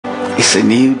It's a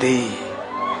new day.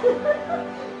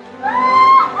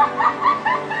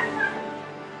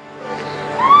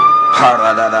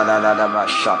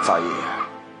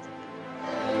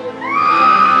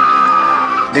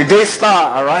 The day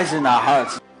star arises in our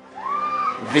hearts,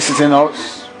 visiting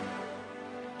us.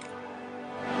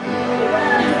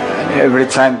 And every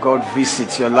time God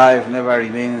visits, your life never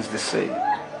remains the same.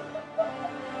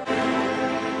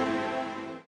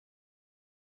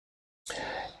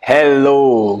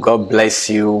 Hello, God bless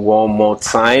you one more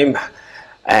time,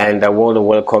 and I want to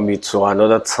welcome you to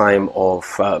another time of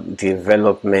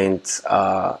development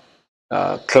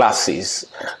classes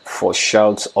for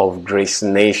Shouts of Grace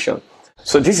Nation.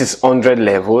 So this is 100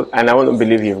 level, and I want to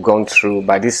believe you've gone through,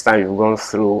 by this time you've gone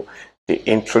through the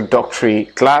introductory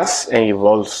class and you've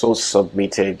also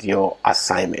submitted your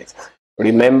assignment.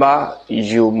 Remember,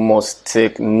 you must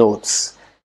take notes.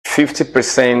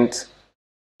 50%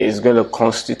 is going to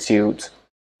constitute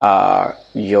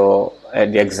the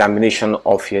examination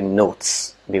of your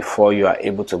notes before you are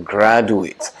able to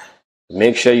graduate.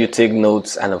 Make sure you take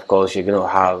notes, and of course you're going to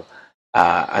have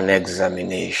an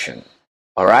examination.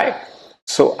 All right,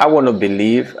 so I want to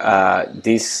believe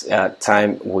this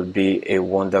time will be a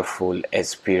wonderful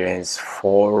experience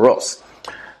for us.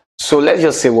 So let's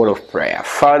just say a word of prayer.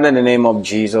 Father, in the name of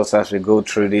Jesus, as we go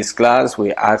through this class,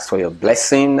 we ask for your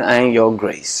blessing and your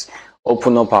grace.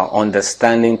 Open up our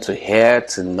understanding to hear,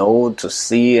 to know, to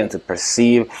see, and to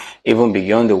perceive, even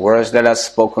beyond the words that are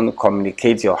spoken.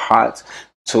 Communicate your heart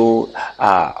to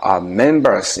our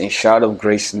members in Shout of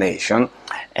Grace Nation.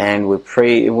 And we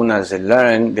pray, even as they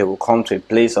learn, they will come to a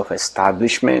place of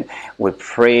establishment. We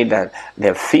pray that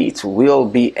their feet will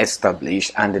be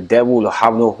established and the devil will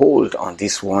have no hold on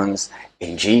these ones.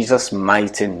 In Jesus'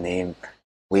 mighty name,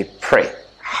 we pray.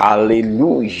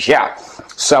 Hallelujah.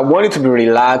 So I want you to be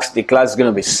relaxed. The class is going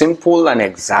to be simple and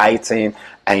exciting,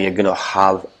 and you're going to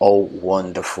have a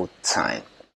wonderful time.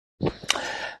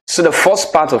 So the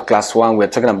first part of class 1, we're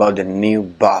talking about the new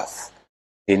birth.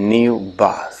 The new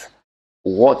birth.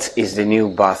 What is the new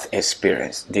birth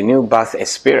experience? The new birth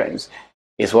experience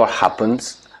is what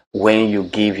happens when you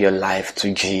give your life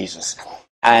to Jesus.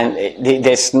 And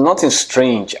there's nothing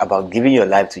strange about giving your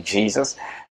life to Jesus,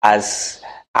 as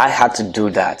I had to do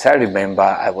that. I remember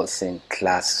I was in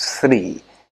class 3,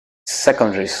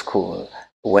 secondary school,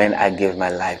 when I gave my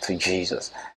life to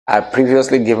Jesus. I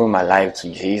previously given my life to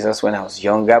Jesus when I was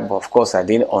younger, but of course I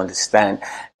didn't understand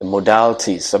the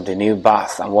modalities of the new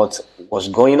birth and what was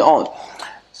going on.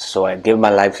 So I gave my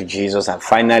life to Jesus, and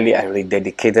finally I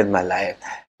rededicated my life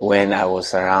when I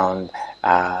was around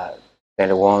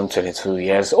 21, 22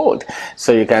 years old.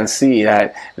 So you can see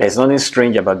that there's nothing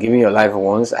strange about giving your life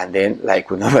once, and then, like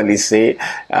we normally say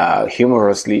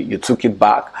humorously, you took it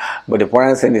back. But the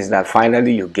important thing is that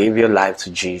finally you gave your life to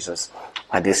Jesus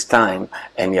at this time,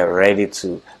 and you're ready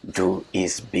to do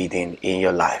his bidding in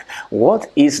your life. What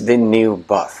is the new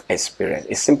birth experience?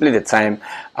 It's simply the time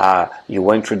you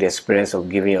went through the experience of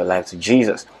giving your life to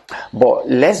Jesus. But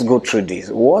let's go through this.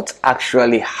 What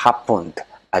actually happened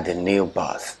at the new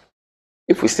birth?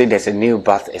 If we say there's a new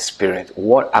birth experience,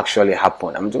 what actually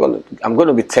happened? I'm going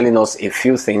to be telling us a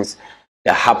few things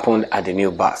that happened at the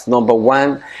new birth. Number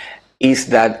 1 is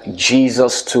that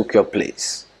Jesus took your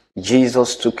place.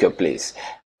 Jesus took your place.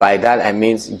 By that I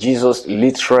mean Jesus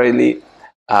literally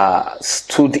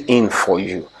stood in for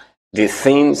you. The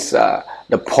things,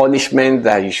 the punishment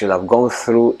that you should have gone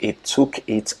through, it took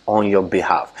it on your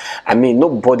behalf. I mean,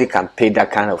 nobody can pay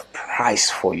that kind of price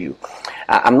for you.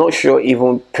 I'm not sure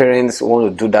even parents want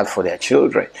to do that for their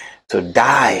children, to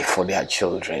die for their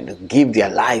children, to give their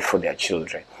life for their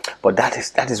children. But that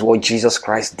is what Jesus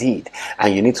Christ did.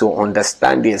 And you need to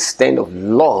understand the extent of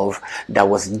love that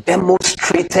was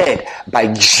demonstrated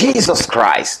by Jesus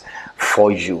Christ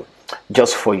for you.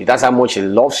 Just for you. That's how much he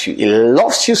loves you. He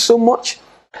loves you so much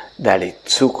that he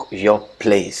took your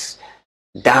place,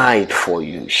 died for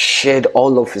you, shed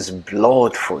all of his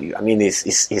blood for you. I mean,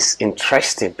 it's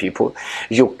interesting, people.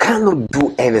 You cannot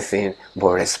do anything but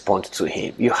respond to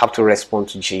him. You have to respond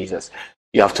to Jesus.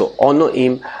 You have to honor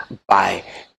him by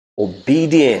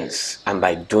obedience and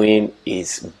by doing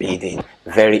his bidding.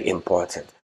 Very important.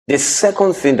 The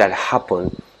second thing that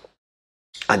happened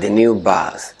at the new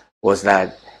birth was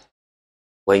that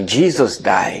when Jesus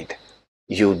died,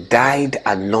 you died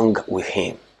along with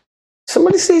him.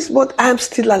 Somebody says, but I'm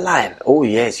still alive. Oh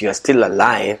yes, you are still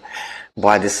alive.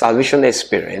 But the salvation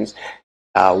experience,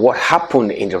 what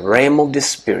happened in the realm of the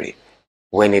spirit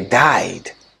when he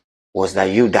died was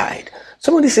that you died.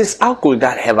 Somebody says, how could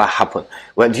that ever happen?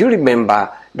 Well, do you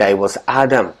remember that it was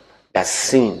Adam that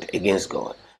sinned against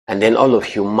God? and then all of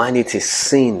humanity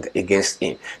sinned against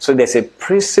him. So there's a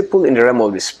principle in the realm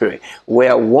of the spirit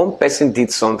where one person did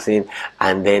something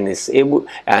and then is able,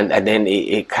 and then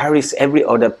it carries every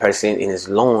other person in his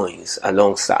loins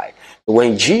alongside.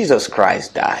 When Jesus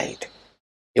Christ died,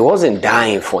 he wasn't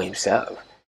dying for himself.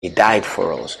 He died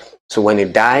for us. So when he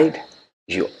died,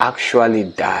 you actually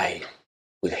died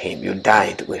with him. You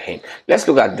died with him. Let's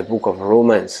look at the book of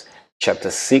Romans chapter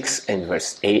 6 and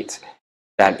verse 8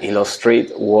 that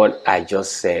illustrate what I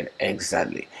just said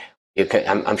exactly.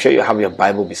 I'm sure you have your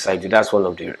Bible beside you. That's one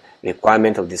of the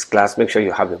requirements of this class. Make sure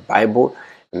you have your Bible.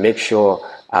 Make sure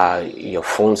your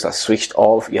phones are switched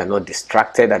off. You are not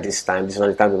distracted at this time. This is not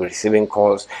the time to be receiving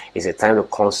calls. It's a time to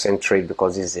concentrate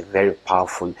because this is a very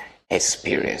powerful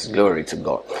experience. Glory to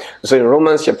God. So in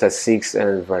Romans chapter 6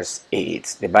 and verse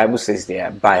 8, the Bible says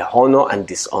there, by honor and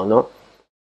dishonor.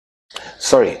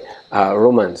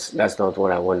 Romans, that's not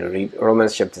what I want to read.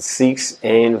 Romans chapter 6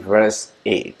 and verse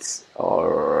 8. All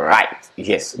right.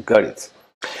 Yes, got it.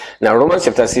 Now, Romans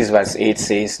chapter 6 verse 8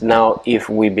 says, now if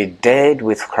we be dead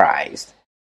with Christ,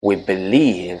 we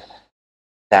believe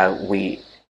that we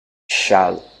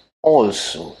shall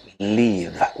also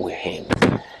live with him.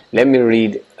 Let me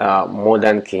read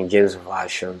Modern King James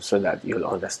Version so that you'll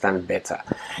understand better.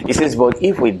 It says, but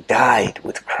if we died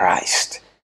with Christ,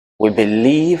 we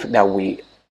believe that we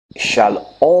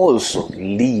shall also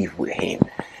live with him.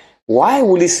 Why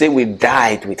would he say we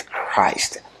died with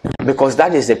Christ? Because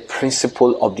that is the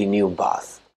principle of the new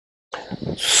birth.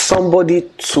 Somebody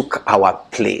took our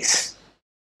place.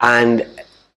 And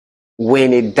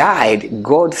when he died,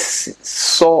 God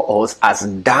saw us as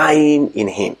dying in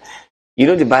him. You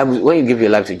know, the Bible, when you give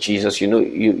your life to Jesus, you know,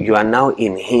 you are now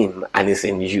in him and it's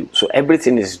in you. So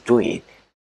everything is doing,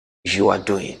 you are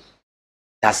doing.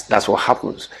 That's what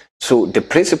happens. So the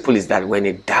principle is that when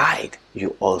he died,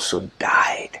 you also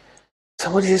died.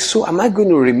 Somebody says, so am I going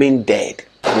to remain dead?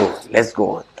 No, let's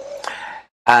go on.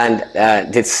 And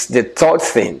that's the third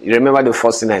thing. You remember the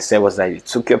first thing I said was that you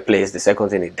took your place. The second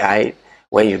thing, he died.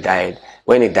 When he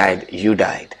died, you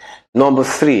died. Number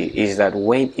 3 is that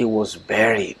when he was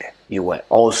buried, you were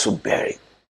also buried.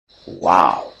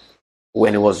 Wow.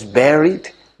 When he was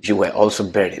buried, you were also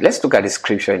buried. Let's look at the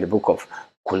scripture in the book of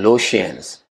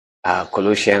Colossians.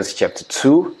 Colossians chapter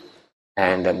 2,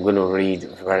 and I'm going to read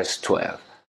verse 12.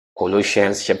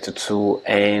 Colossians chapter 2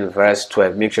 and verse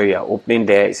 12. Make sure you are opening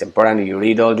there. It's important that you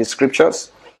read all the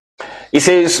scriptures. It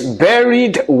says,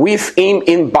 buried with him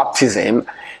in baptism,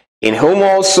 in whom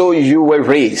also you were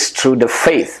raised through the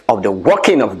faith of the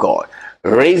working of God,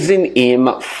 raising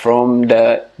him from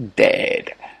the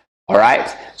dead. All right.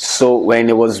 So when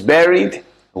he was buried,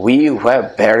 we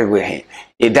were buried with him.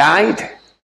 He died,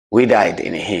 we died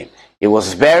in him. He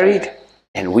was buried,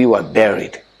 and we were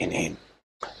buried in him.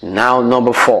 Now,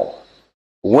 number 4,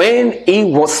 when he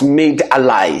was made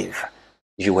alive,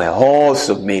 you were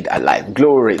also made alive.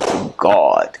 Glory to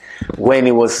God. When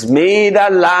he was made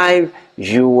alive,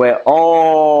 you were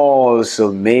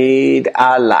also made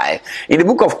alive. In the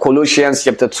book of Colossians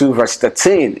chapter 2 verse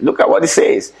 13, look at what it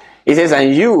says. It says,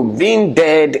 and you being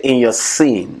dead in your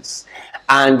sins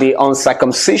and the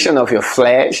uncircumcision of your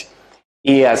flesh,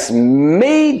 he has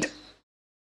made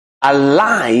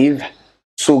alive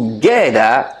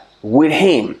together with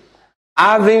him,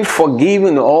 having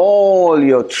forgiven all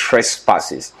your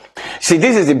trespasses. See,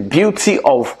 this is the beauty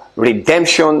of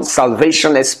redemption,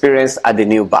 salvation experience at the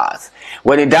new birth.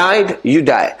 When he died, you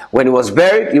died. When he was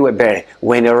buried, you were buried.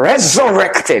 When he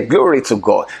resurrected, glory to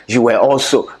God, you were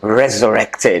also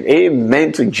resurrected.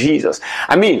 Amen to Jesus.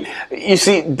 I mean, you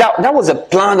see, that was a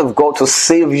plan of God to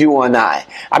save you and I.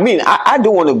 I mean, I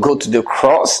don't want to go to the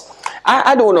cross.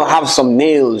 I don't want to have some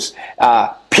nails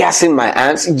piercing my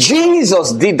hands.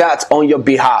 Jesus did that on your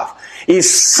behalf. He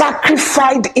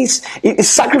sacrificed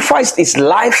his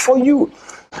life for you.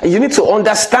 You need to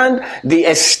understand the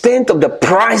extent of the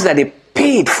price that he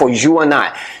paid for you and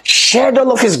I. Shared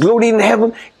all of his glory in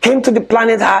heaven, came to the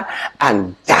planet Earth,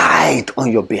 and died on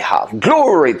your behalf.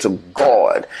 Glory to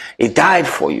God. He died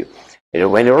for you.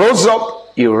 When he rose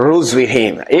up, you rose with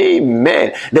him.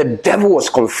 Amen. The devil was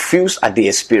confused at the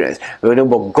experience.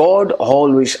 Remember, God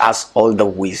always has all the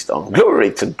wisdom.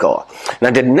 Glory to God.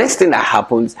 Now, the next thing that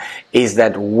happens is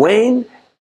that when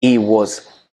he was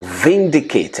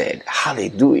vindicated,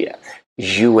 hallelujah,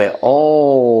 you were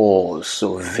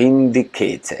also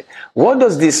vindicated. What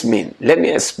does this mean? Let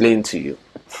me explain to you.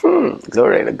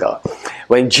 Glory to God.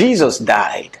 When Jesus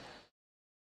died,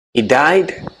 he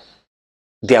died,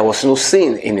 there was no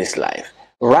sin in his life.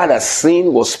 Rather,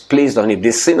 sin was placed on him.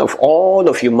 The sin of all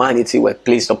of humanity were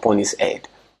placed upon his head.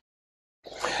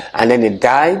 And then he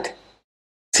died,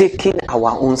 taking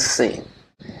our own sin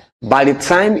By the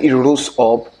time he rose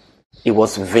up, he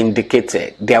was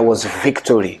vindicated. There was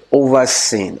victory over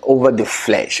sin, over the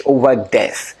flesh, over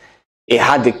death. He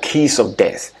had the keys of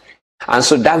death. And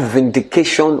so that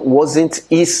vindication wasn't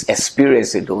his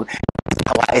experience alone, it's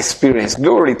our experience.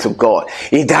 Glory to God.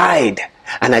 He died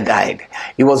and I died.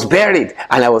 He was buried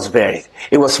and I was buried.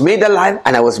 He was made alive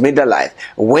and I was made alive.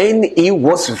 When he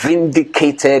was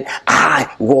vindicated,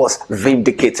 I was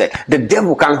vindicated. The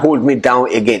devil can't hold me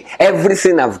down again.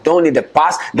 Everything I've done in the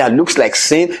past that looks like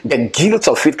sin, the guilt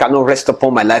of it cannot rest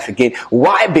upon my life again.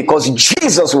 Why? Because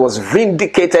Jesus was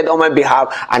vindicated on my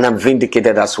behalf and I'm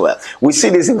vindicated as well. We see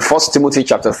this in 1 Timothy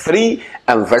chapter 3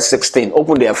 and verse 16.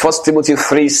 Open there, 1 Timothy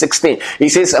 3:16. He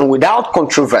says, and without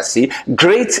controversy,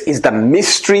 great is the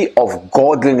mystery of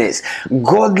godliness.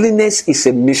 Godliness is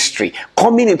a mystery.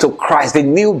 Coming into Christ, the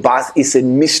new birth, is a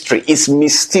mystery. It's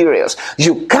mysterious.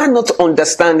 You cannot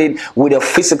understand it with a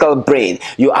physical brain.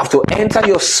 You have to enter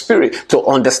your spirit to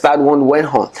understand what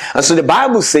went on. And so the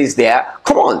Bible says there,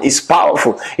 come on, it's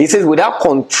powerful. It says, without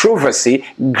controversy,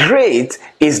 great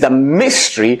is the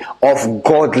mystery of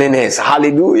godliness.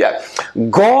 Hallelujah.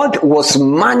 God was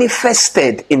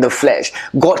manifested in the flesh.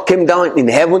 God came down in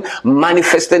heaven,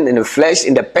 manifested in the flesh,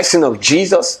 in the person of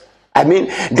Jesus.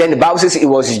 Then the Bible says he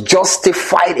was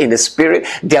justified in the spirit.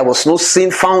 There was no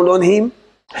sin found on him.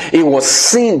 He was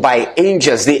seen by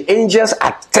angels. The angels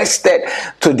attested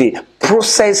to the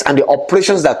process and the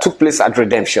operations that took place at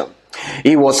redemption.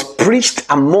 He was preached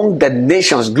among the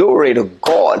nations. Glory to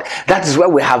God. That is why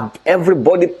we have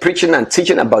everybody preaching and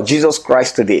teaching about Jesus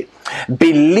Christ today.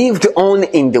 Believed on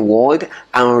in the world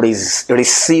and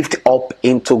received up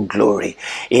into glory.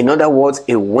 In other words,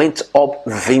 he went up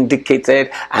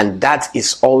vindicated, and that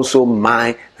is also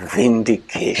my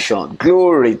vindication.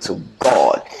 Glory to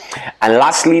God. And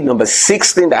lastly, number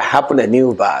 16 that happened at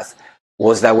new birth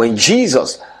was that when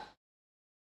Jesus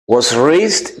was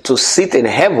raised to sit in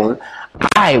heaven,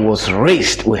 I was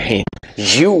raised with him.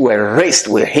 You were raised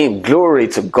with him. Glory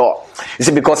to God. You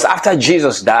see, because after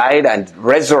Jesus died and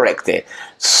resurrected,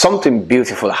 something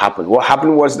beautiful happened. What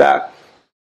happened was that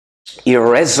he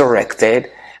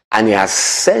resurrected and he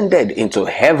ascended into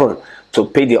heaven to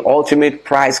pay the ultimate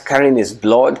price, carrying his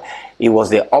blood. He was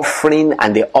the offering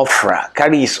and the offerer,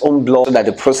 carrying his own blood so that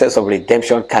the process of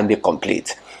redemption can be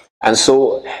complete. And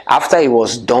so after he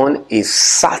was done, he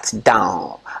sat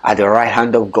down at the right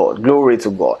hand of God. Glory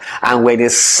to God. And when he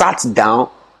sat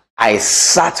down, I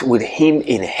sat with him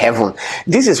in heaven.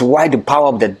 This is why the power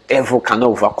of the devil cannot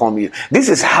overcome you. This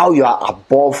is how you are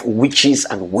above witches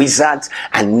and wizards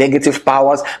and negative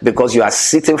powers, because you are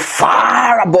sitting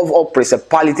far above all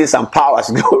principalities and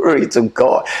powers. Glory to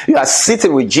God. You are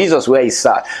sitting with Jesus where he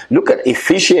sat. Look at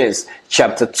Ephesians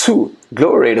chapter 2.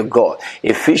 Glory to God.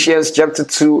 Ephesians chapter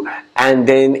 2 and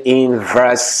then in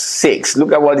verse 6.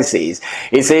 Look at what it says.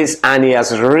 It says, and he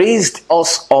has raised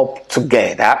us up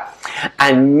together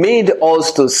and made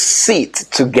us to sit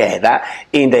together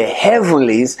in the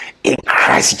heavenlies in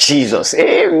Christ Jesus.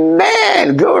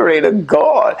 Amen. Glory to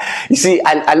God. You see,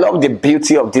 I love the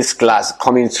beauty of this class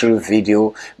coming through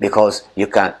video, because you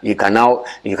can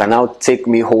now take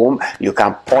me home. You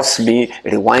can pause me,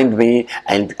 rewind me,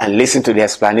 and listen to the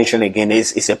explanation again.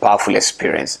 It's a powerful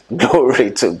experience.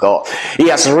 Glory to God. He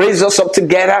has raised us up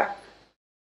together.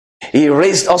 He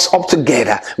raised us up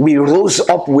together. We rose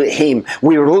up with him.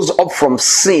 We rose up from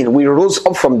sin. We rose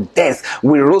up from death.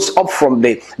 We rose up from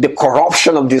the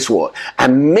corruption of this world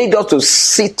and made us to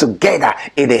sit together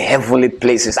in the heavenly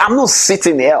places. I'm not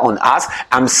sitting here on earth.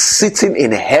 I'm sitting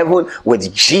in heaven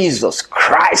with Jesus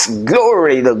Christ.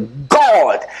 Glory to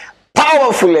God.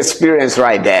 Powerful experience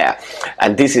right there.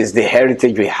 And this is the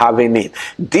heritage we have in it.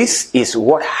 This is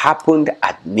what happened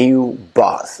at new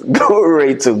birth.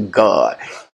 Glory to God.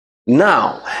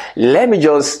 Now, let me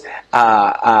just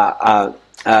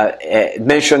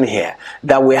mention here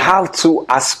that we have two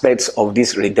aspects of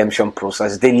this redemption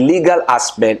process: the legal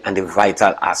aspect and the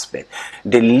vital aspect.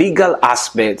 The legal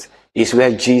aspect is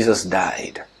where Jesus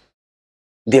died.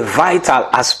 The vital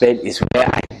aspect is where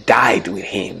I died with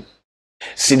him.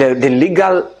 See, the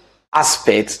legal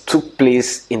aspect took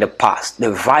place in the past.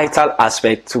 The vital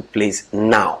aspect took place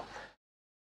now.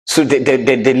 So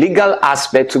the legal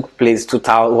aspect took place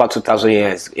 2,000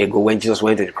 years ago when Jesus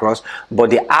went to the cross. But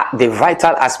the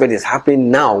vital aspect is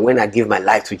happening now when I give my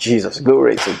life to Jesus.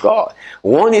 Glory to God.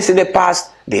 One is in the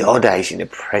past, the other is in the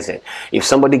present. If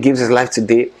somebody gives his life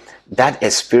today, that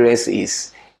experience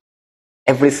is,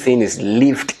 everything is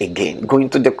lived again. Going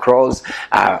to the cross,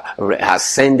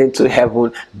 ascending to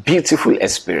heaven, beautiful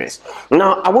experience.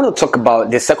 Now, I want to talk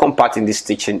about the second part in this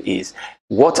teaching is,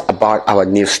 what about our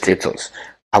new status?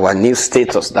 Our new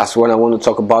status. That's what I want to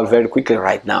talk about very quickly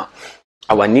right now.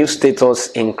 Our new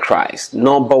status in Christ.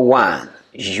 Number one,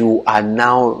 you are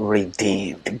now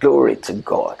redeemed. Glory to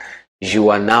God. You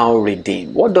are now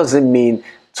redeemed. What does it mean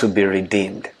to be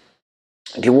redeemed?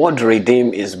 The word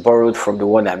redeem is borrowed from the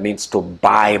word that means to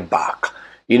buy back.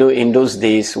 You know, in those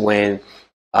days when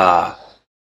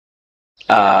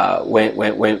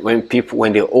people,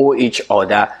 when they owe each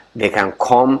other, they can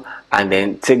come and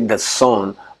then take the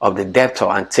son of the debtor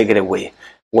and take it away.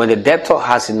 When the debtor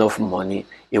has enough money,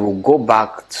 it will go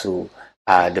back to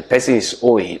the person is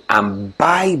owing and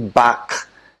buy back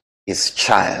his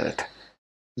child.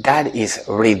 That is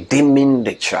redeeming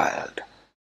the child.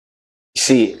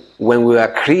 See, when we were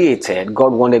created,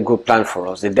 God wanted a good plan for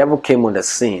us. The devil came on the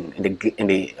scene in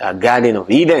the Garden of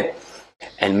Eden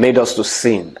and made us to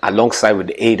sin alongside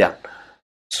with Adam.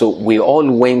 So we all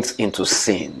went into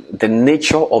sin. The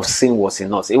nature of sin was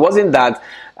in us. It wasn't that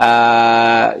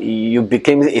you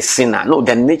became a sinner. No,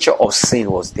 the nature of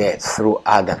sin was there through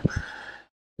Adam.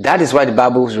 That is why the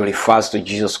Bible refers to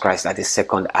Jesus Christ as the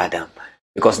second Adam.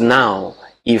 Because now,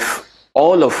 if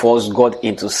all of us got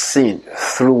into sin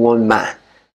through one man,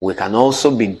 we can also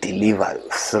be delivered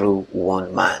through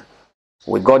one man.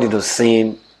 We got into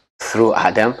sin through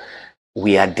Adam.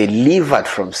 We are delivered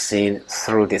from sin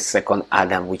through the second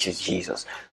Adam, which is Jesus.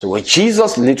 So what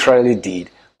Jesus literally did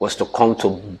was to come to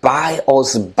buy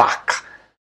us back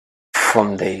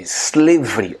from the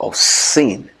slavery of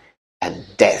sin and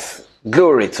death.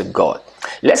 Glory to God.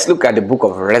 Let's look at the book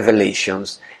of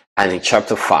Revelations and in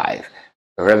chapter 5.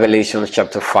 Revelation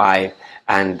chapter 5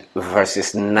 and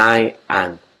verses 9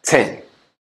 and 10.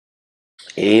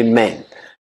 Amen.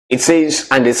 It says,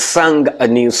 and they sang a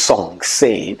new song,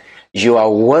 saying, you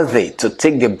are worthy to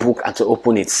take the book and to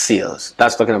open its seals.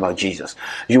 That's talking about Jesus.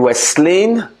 You were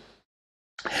slain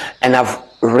and have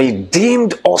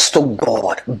redeemed us to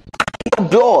God by the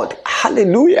blood.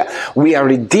 Hallelujah. We are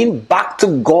redeemed back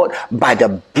to God by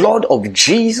the blood of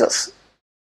Jesus.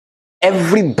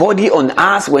 Everybody on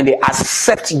earth, when they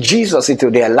accept Jesus into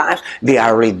their life, they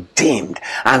are redeemed.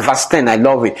 And verse 10, I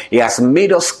love it. He has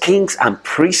made us kings and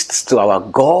priests to our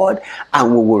God,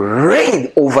 and we will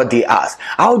reign over the earth.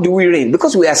 How do we reign?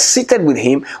 Because we are seated with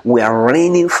him, we are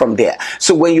reigning from there.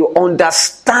 So when you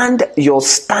understand your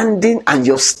standing and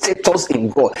your status in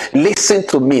God, listen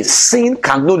to me. Sin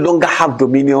can no longer have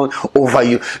dominion over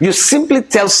you. You simply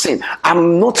tell sin,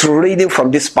 I'm not reigning from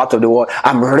this part of the world,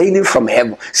 I'm reigning from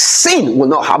heaven. Sin will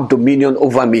not have dominion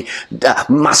over me.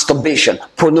 Masturbation,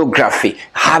 pornography,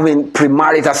 having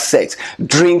premarital sex,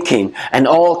 drinking, and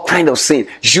all kind of sin.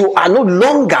 You are no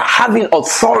longer having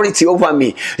authority over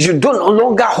me. You don't no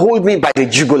longer hold me by the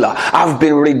jugular. I've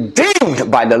been redeemed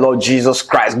by the Lord Jesus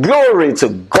Christ. Glory to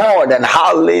God and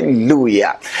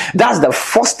hallelujah. That's the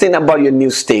first thing about your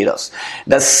new status.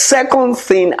 The second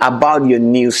thing about your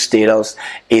new status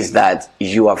is that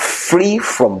you are free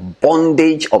from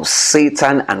bondage of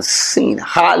Satan and sin.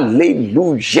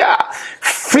 Hallelujah.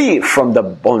 Free from the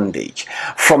bondage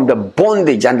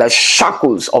and the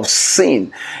shackles of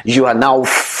sin. You are now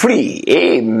free.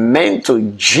 Amen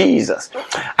to Jesus.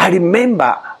 I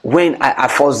remember when I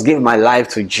first gave my life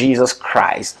to Jesus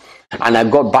Christ and I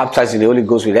got baptized in the Holy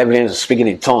Ghost with evidence of speaking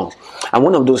in tongues. And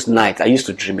one of those nights I used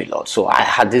to dream a lot. So I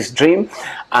had this dream,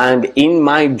 and in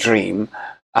my dream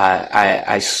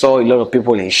I saw a lot of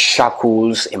people in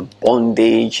shackles, in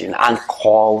bondage, in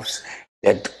handcuffs.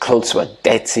 Their clothes were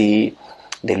dirty.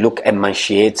 They looked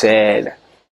emaciated.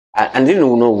 And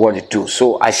didn't know what to do.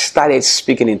 So I started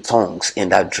speaking in tongues in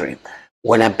that dream.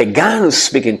 When I began to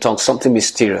speak in tongues, something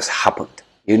mysterious happened.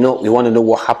 You want to know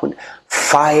what happened?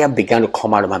 Fire began to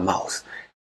come out of my mouth.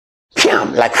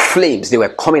 Piam, like flames, they were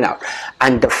coming out,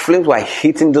 and the flames were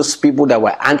hitting those people that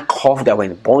were handcuffed, that were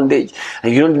in bondage.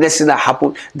 And the next thing that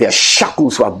happened, their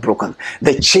shackles were broken,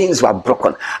 the chains were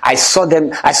broken. I saw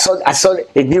them. I saw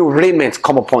a new raiment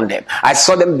come upon them. I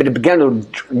saw them. They began to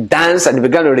dance and they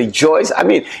began to rejoice. I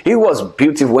mean, it was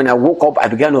beautiful. When I woke up, I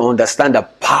began to understand the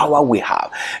power we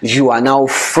have. You are now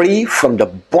free from the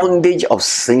bondage of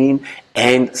sin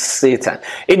and Satan.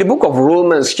 In the book of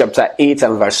Romans chapter 8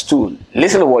 and verse 2,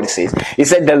 listen to what it says. It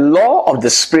said, the law of the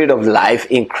Spirit of life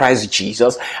in Christ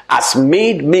Jesus has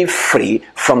made me free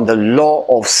from the law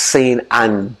of sin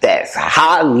and death.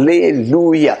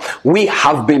 Hallelujah. We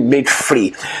have been made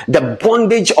free. The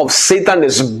bondage of Satan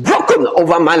is broken broken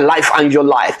over my life and your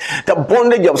life. The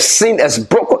bondage of sin is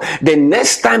broken. The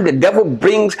next time the devil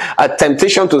brings a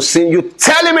temptation to sin, you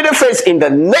tell him in the face, in the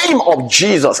name of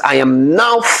Jesus, I am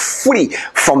now free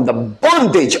from the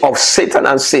bondage of Satan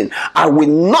and sin. I will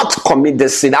not commit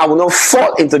this sin. I will not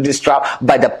fall into this trap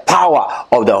by the power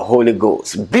of the Holy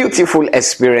Ghost. Beautiful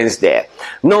experience there.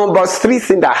 Number 3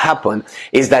 thing that happened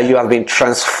is that you have been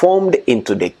transformed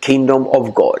into the kingdom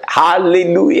of God.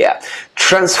 Hallelujah.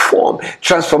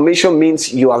 Transformation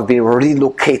means you have been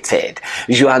relocated.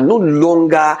 You are no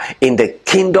longer in the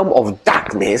kingdom of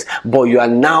darkness, but you are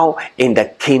now in the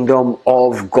kingdom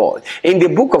of God. In the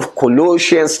book of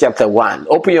Colossians chapter 1,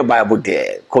 open your Bible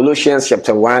there. Colossians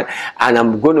chapter 1, and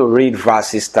I'm going to read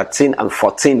verses 13 and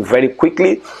 14 very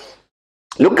quickly.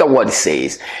 Look at what it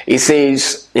says. It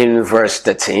says in verse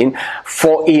 13,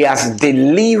 for he has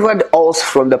delivered us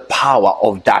from the power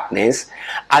of darkness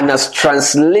and has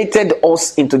translated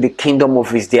us into the kingdom of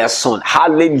his dear son.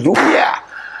 Hallelujah.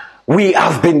 We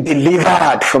have been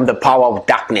delivered from the power of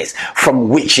darkness, from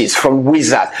witches, from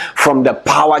wizards, from the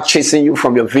power chasing you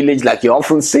from your village, like you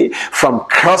often say, from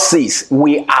curses.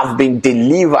 We have been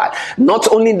delivered. Not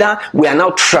only that, we are now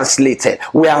translated.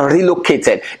 We are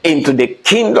relocated into the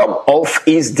kingdom of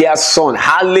his dear son.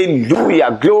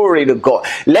 Hallelujah. Glory to God.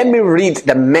 Let me read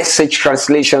the Message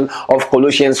translation of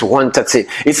Colossians 1:13.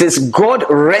 It says, God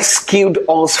rescued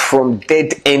us from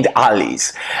dead-end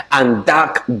alleys and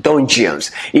dark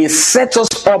dungeons. He set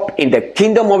us up in the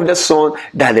kingdom of the Son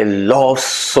that he loves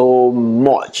so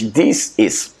much. This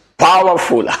is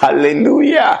powerful.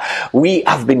 Hallelujah. We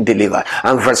have been delivered.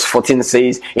 And verse 14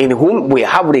 says, in whom we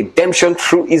have redemption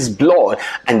through his blood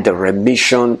and the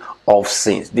remission of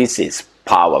sins. This is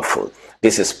powerful.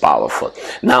 This is powerful.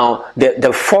 Now,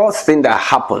 the fourth thing that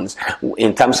happens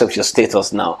in terms of your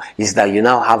status now is that you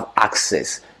now have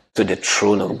access to the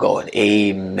throne of God.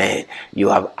 Amen. You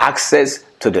have access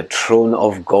to the throne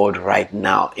of God right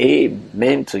now.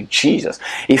 Amen to Jesus.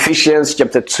 Ephesians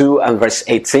chapter 2 and verse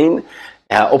 18.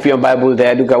 Open your Bible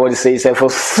there. Look at what it says. For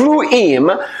through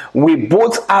him, we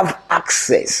both have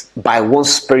access by one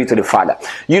Spirit to the Father.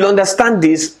 You'll understand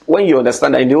this when you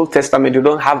understand that in the Old Testament, you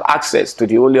don't have access to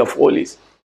the Holy of Holies.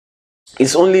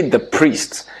 It's only the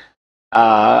priest,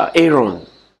 Aaron,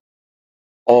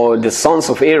 or the sons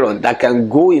of Aaron that can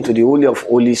go into the Holy of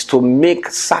Holies to make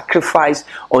sacrifice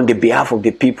on the behalf of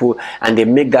the people, and they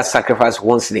make that sacrifice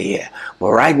once a year. But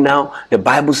right now, the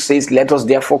Bible says, let us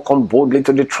therefore come boldly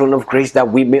to the throne of grace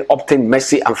that we may obtain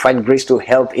mercy and find grace to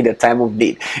help in the time of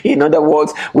need. In other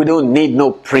words, we don't need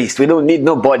no priest. We don't need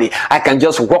nobody. I can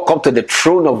just walk up to the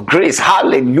throne of grace.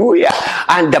 Hallelujah.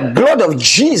 And the blood of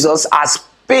Jesus has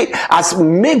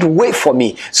made way for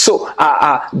me. So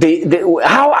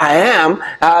how I am,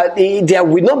 there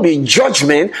will not be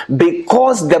judgment,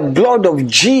 because the blood of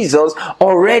Jesus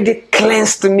already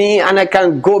cleansed me, and I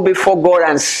can go before God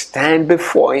and stand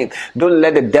before him. Don't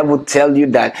let the devil tell you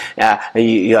that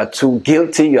you are too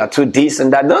guilty, you are too this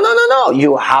and that. No.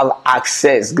 You have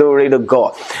access. Glory to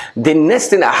God. The next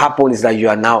thing that happens is that you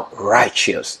are now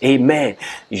righteous. Amen.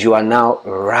 You are now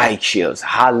righteous.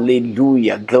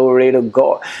 Hallelujah. Glory to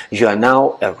God. You are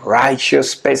now a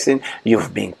righteous person.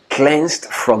 You've been cleansed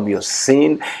from your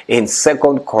sin in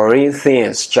 2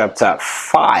 Corinthians chapter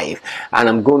 5. And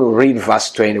I'm going to read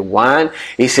verse 21.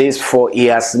 It says, for he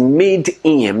has made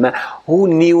him who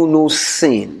knew no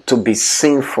sin to be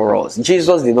sin for us.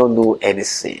 Jesus did not know any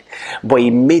sin, but he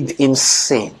made him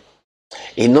sin.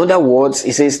 In other words,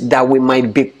 it says that we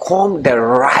might become the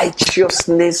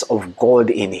righteousness of God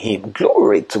in him.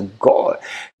 Glory to God.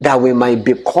 That we might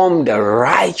become the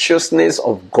righteousness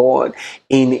of God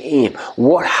in him.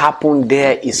 What happened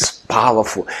there is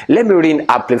powerful. Let me read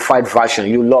Amplified Version.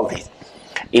 You love it.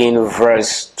 In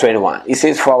verse 21, it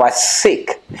says, for our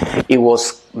sake, it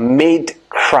was made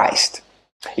Christ.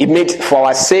 For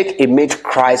our sake, it made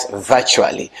Christ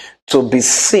virtually to be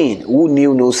sin who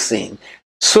knew no sin,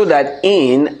 so that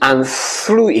in and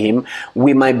through him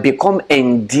we might become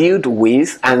endued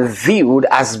with and viewed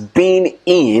as being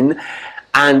in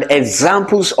and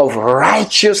examples of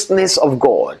righteousness of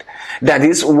God. That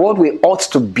is what we ought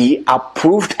to be,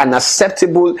 approved and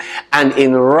acceptable and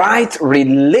in right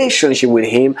relationship with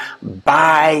him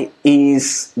by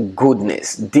his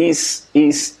goodness. This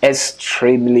is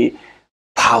extremely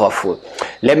powerful.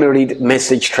 Let me read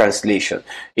Message translation.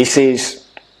 It says,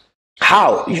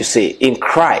 how, you say, in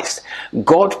Christ,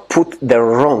 God put the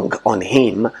wrong on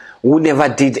him who never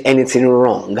did anything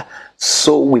wrong,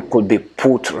 so we could be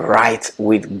put right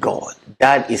with God.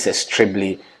 That is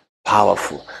extremely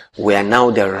Powerful. We are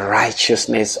now the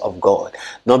righteousness of God,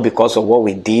 not because of what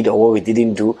we did or what we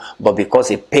didn't do, but because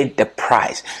He paid the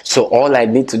price. So all I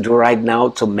need to do right now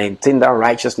to maintain that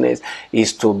righteousness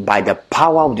is to, by the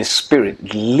power of the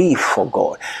Spirit, live for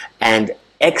God and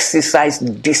exercise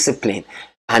discipline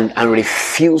and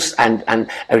refuse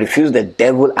refuse the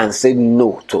devil and say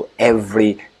no to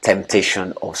every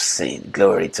temptation of sin.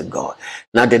 Glory to God.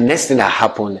 Now the next thing that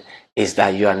happened is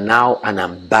that you are now an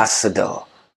ambassador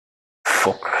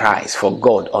for Christ, for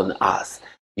God on earth.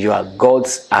 You are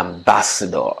God's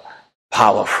ambassador.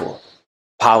 Powerful.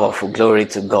 Powerful. Glory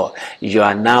to God. You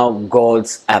are now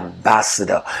God's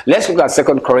ambassador. Let's look at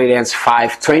 2 Corinthians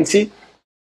 5:20.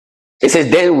 It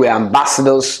says, then we are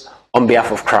ambassadors on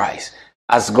behalf of Christ.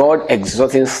 As God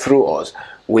exhorting through us,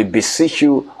 we beseech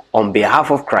you on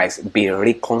behalf of Christ, be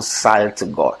reconciled to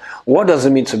God. What does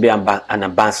it mean to be an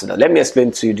ambassador? Let me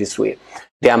explain to you this way.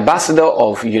 The ambassador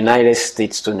of United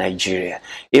States to Nigeria,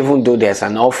 even though there's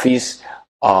an office,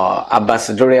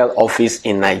 ambassadorial office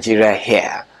in Nigeria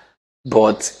here,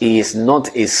 but he is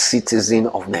not a citizen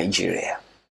of Nigeria.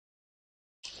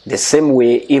 The same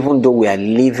way, even though we are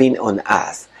living on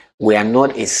earth, we are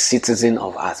not a citizen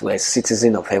of earth, we are a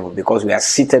citizen of heaven because we are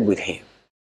seated with Him.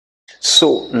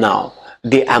 So now,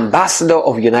 the ambassador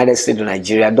of United States to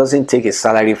Nigeria doesn't take a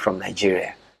salary from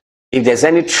Nigeria. If there's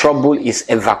any trouble, he's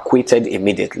evacuated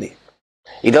immediately.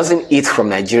 He doesn't eat from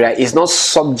Nigeria. He's not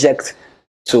subject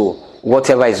to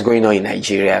whatever is going on in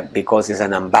Nigeria because he's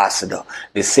an ambassador.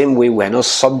 The same way we're not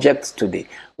subject to the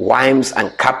whims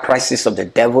and caprices of the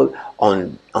devil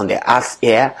on the earth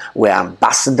here. We're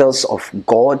ambassadors of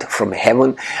God from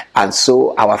heaven. And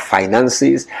so our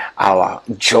finances, our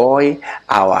joy,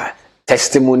 our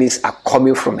testimonies are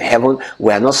coming from heaven.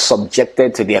 We are not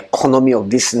subjected to the economy of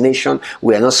this nation.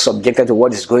 We are not subjected to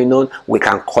what is going on. We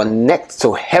can connect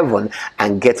to heaven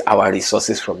and get our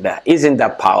resources from there. Isn't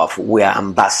that powerful? We are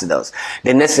ambassadors.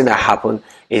 The next thing that happened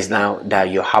is now that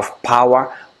you have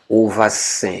power over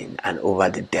sin and over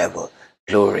the devil.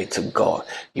 Glory to God.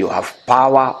 You have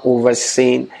power over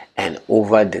sin and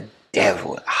over the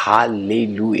devil.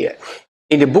 Hallelujah.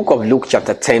 In the book of Luke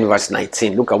chapter 10 verse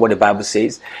 19, look at what the Bible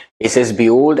says. It says,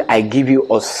 behold, I give you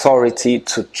authority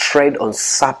to tread on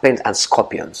serpents and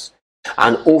scorpions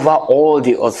and over all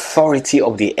the authority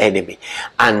of the enemy,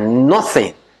 and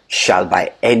nothing shall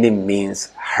by any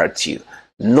means hurt you.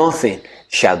 Nothing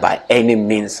shall by any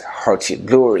means hurt you.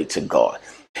 Glory to God.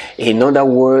 In other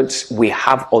words, we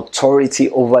have authority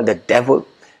over the devil.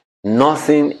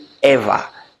 Nothing ever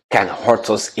can hurt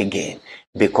us again,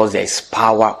 because there is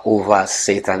power over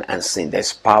Satan and sin.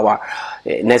 There's power.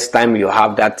 Next time you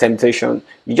have that temptation,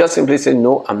 you just simply say,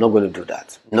 no, I'm not going to do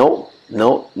that. No,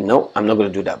 I'm not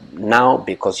going to do that now,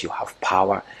 because you have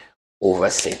power over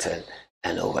Satan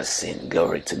and over sin.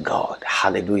 Glory to God.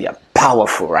 Hallelujah.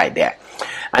 Powerful right there.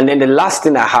 And then the last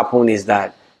thing that happened is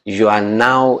that you are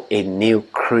now a new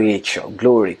creature.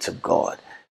 Glory to God.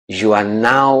 You are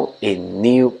now a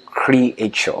new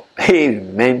creature.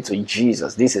 Amen to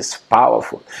Jesus. This is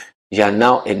powerful. You are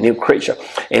now a new creature.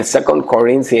 In 2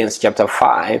 Corinthians chapter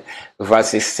 5,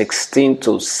 verses 16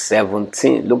 to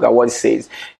 17, look at what it says.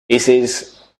 It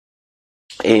says,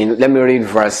 let me read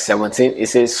verse 17. It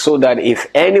says, so that if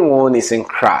anyone is in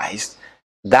Christ,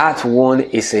 that one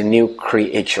is a new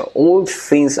creature. Old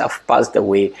things have passed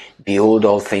away. Behold,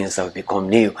 all things have become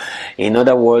new. In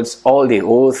other words, all the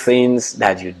old things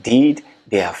that you did,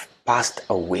 they have passed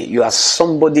away. You are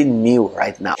somebody new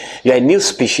right now. You are a new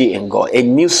species in God, a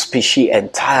new species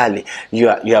entirely. You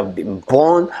have been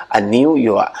born anew.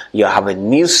 You have a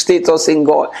new status in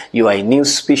God. You are a new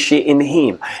species in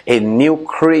Him, a new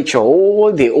creature.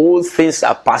 All the old things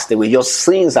are passed away. Your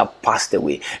sins are passed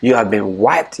away. You have been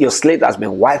wiped. Your slate has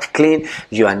been wiped clean.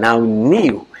 You are now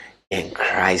new in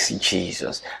Christ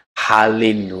Jesus.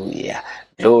 Hallelujah.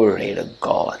 Glory to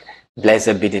God.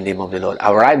 Blessed be the name of the Lord.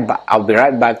 I'll be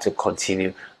right back to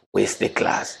continue with the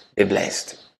class. Be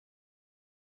blessed.